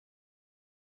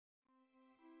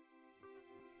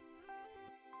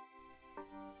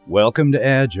Welcome to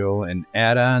Agile and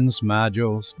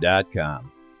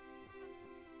addonsmodules.com.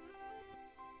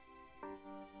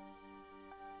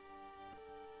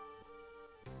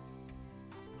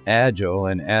 Agile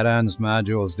and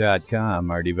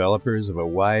addonsmodules.com are developers of a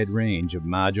wide range of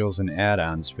modules and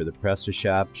add-ons for the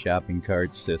PrestaShop shopping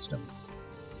cart system.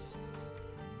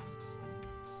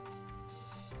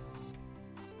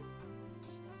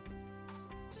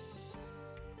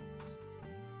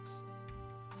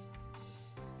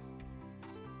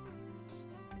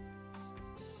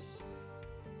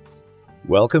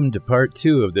 Welcome to part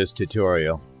 2 of this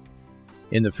tutorial.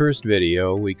 In the first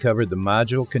video, we covered the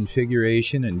module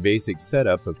configuration and basic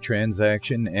setup of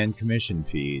transaction and commission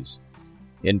fees.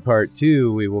 In part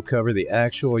 2, we will cover the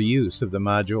actual use of the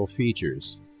module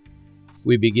features.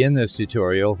 We begin this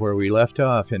tutorial where we left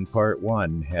off in part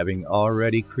 1, having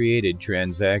already created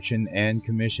transaction and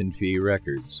commission fee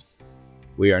records.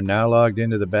 We are now logged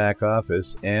into the back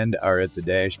office and are at the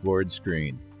dashboard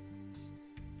screen.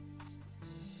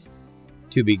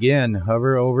 To begin,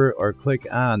 hover over or click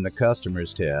on the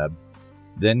Customers tab,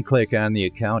 then click on the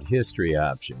Account History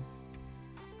option.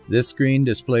 This screen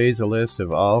displays a list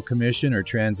of all commission or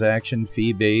transaction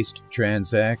fee-based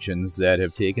transactions that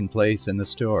have taken place in the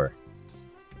store.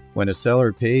 When a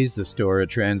seller pays the store a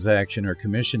transaction or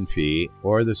commission fee,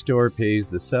 or the store pays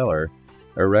the seller,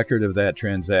 a record of that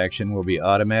transaction will be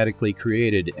automatically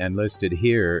created and listed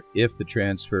here if the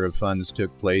transfer of funds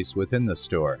took place within the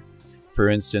store, for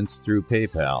instance through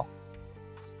PayPal.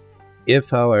 If,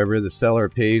 however, the seller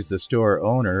pays the store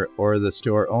owner or the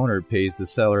store owner pays the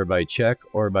seller by check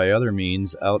or by other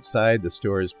means outside the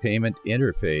store's payment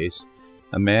interface,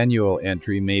 a manual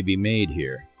entry may be made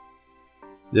here.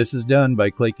 This is done by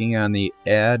clicking on the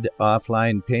Add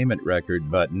Offline Payment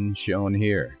Record button shown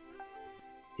here.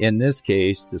 In this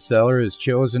case, the seller is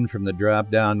chosen from the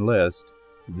drop-down list.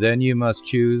 Then you must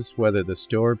choose whether the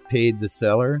store paid the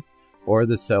seller or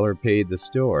the seller paid the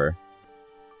store,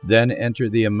 then enter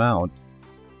the amount,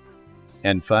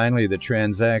 and finally the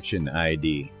transaction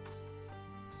ID.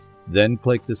 Then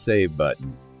click the Save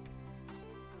button.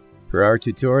 For our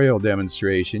tutorial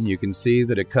demonstration, you can see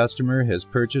that a customer has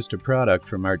purchased a product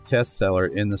from our test seller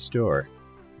in the store.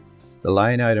 The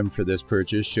line item for this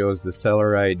purchase shows the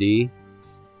seller ID,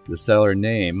 the seller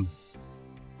name,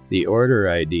 the order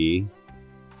ID,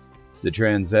 the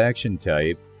transaction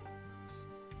type,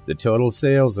 the total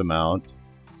sales amount,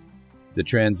 the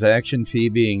transaction fee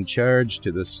being charged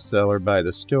to the seller by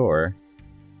the store,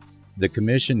 the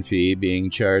commission fee being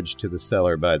charged to the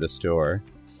seller by the store,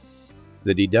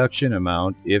 the deduction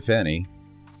amount, if any,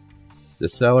 the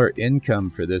seller income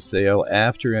for this sale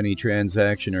after any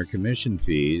transaction or commission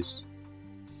fees,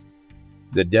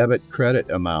 the debit credit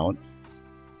amount,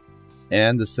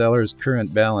 and the seller's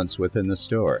current balance within the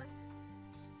store.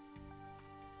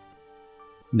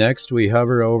 Next, we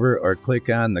hover over or click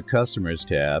on the Customers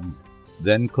tab,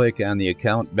 then click on the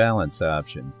Account Balance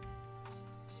option.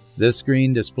 This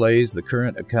screen displays the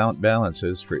current account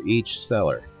balances for each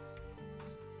seller.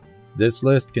 This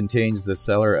list contains the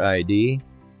seller ID,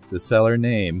 the seller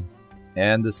name,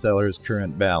 and the seller's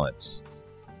current balance.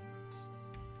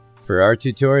 For our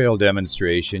tutorial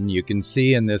demonstration, you can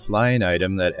see in this line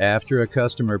item that after a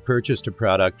customer purchased a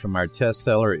product from our test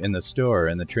seller in the store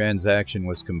and the transaction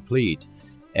was complete,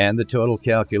 and the total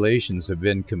calculations have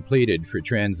been completed for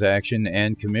transaction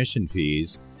and commission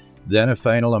fees, then a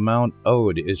final amount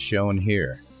owed is shown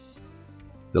here.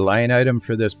 The line item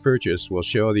for this purchase will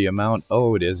show the amount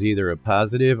owed as either a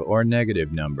positive or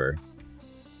negative number.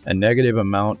 A negative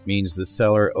amount means the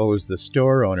seller owes the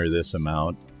store owner this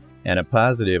amount, and a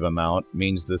positive amount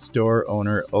means the store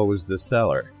owner owes the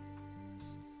seller.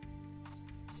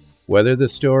 Whether the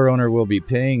store owner will be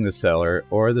paying the seller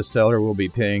or the seller will be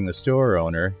paying the store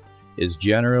owner is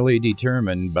generally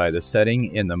determined by the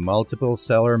setting in the Multiple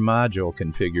Seller module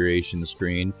configuration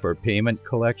screen for Payment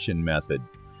Collection Method,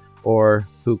 or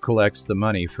who collects the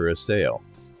money for a sale.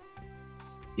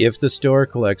 If the store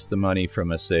collects the money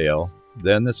from a sale,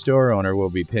 then the store owner will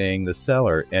be paying the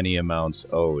seller any amounts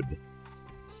owed.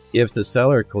 If the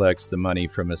seller collects the money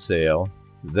from a sale,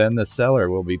 then the seller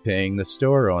will be paying the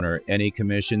store owner any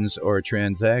commissions or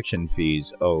transaction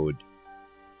fees owed.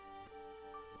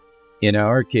 In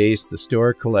our case, the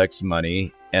store collects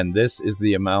money, and this is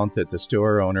the amount that the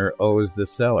store owner owes the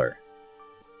seller.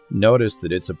 Notice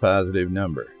that it's a positive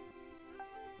number.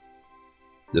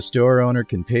 The store owner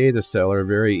can pay the seller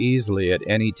very easily at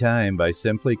any time by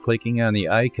simply clicking on the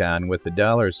icon with the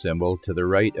dollar symbol to the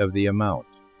right of the amount.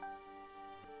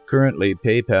 Currently,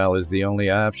 PayPal is the only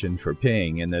option for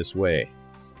paying in this way.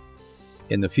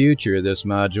 In the future, this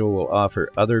module will offer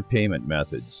other payment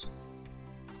methods.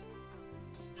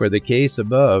 For the case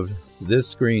above,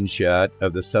 this screenshot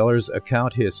of the seller's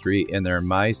account history in their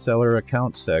My Seller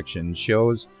Account section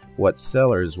shows what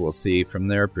sellers will see from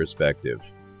their perspective.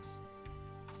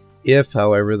 If,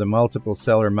 however, the Multiple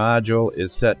Seller module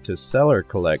is set to Seller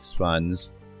Collects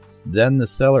Funds, then the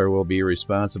seller will be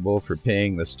responsible for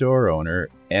paying the store owner,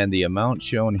 and the amount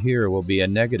shown here will be a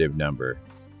negative number.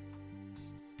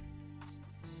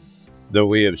 Though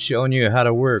we have shown you how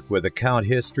to work with account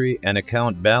history and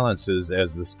account balances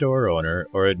as the store owner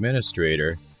or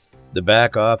administrator, the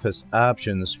back office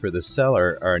options for the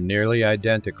seller are nearly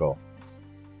identical.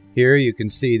 Here you can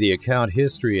see the account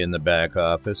history in the back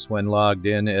office when logged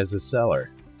in as a seller.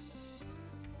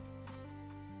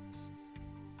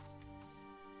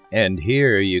 And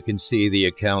here you can see the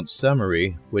account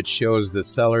summary, which shows the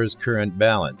seller's current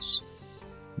balance.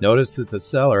 Notice that the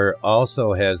seller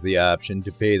also has the option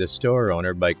to pay the store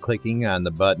owner by clicking on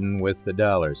the button with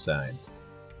the $sign.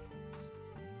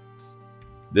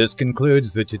 This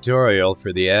concludes the tutorial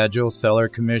for the Agile Seller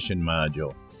Commission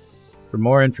module. For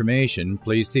more information,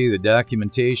 please see the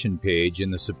documentation page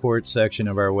in the support section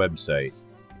of our website.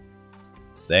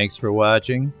 Thanks for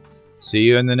watching. See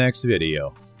you in the next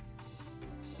video.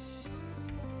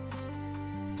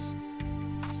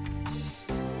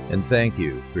 And thank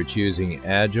you for choosing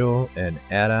Agile and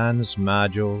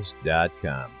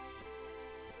AddonsModules.com.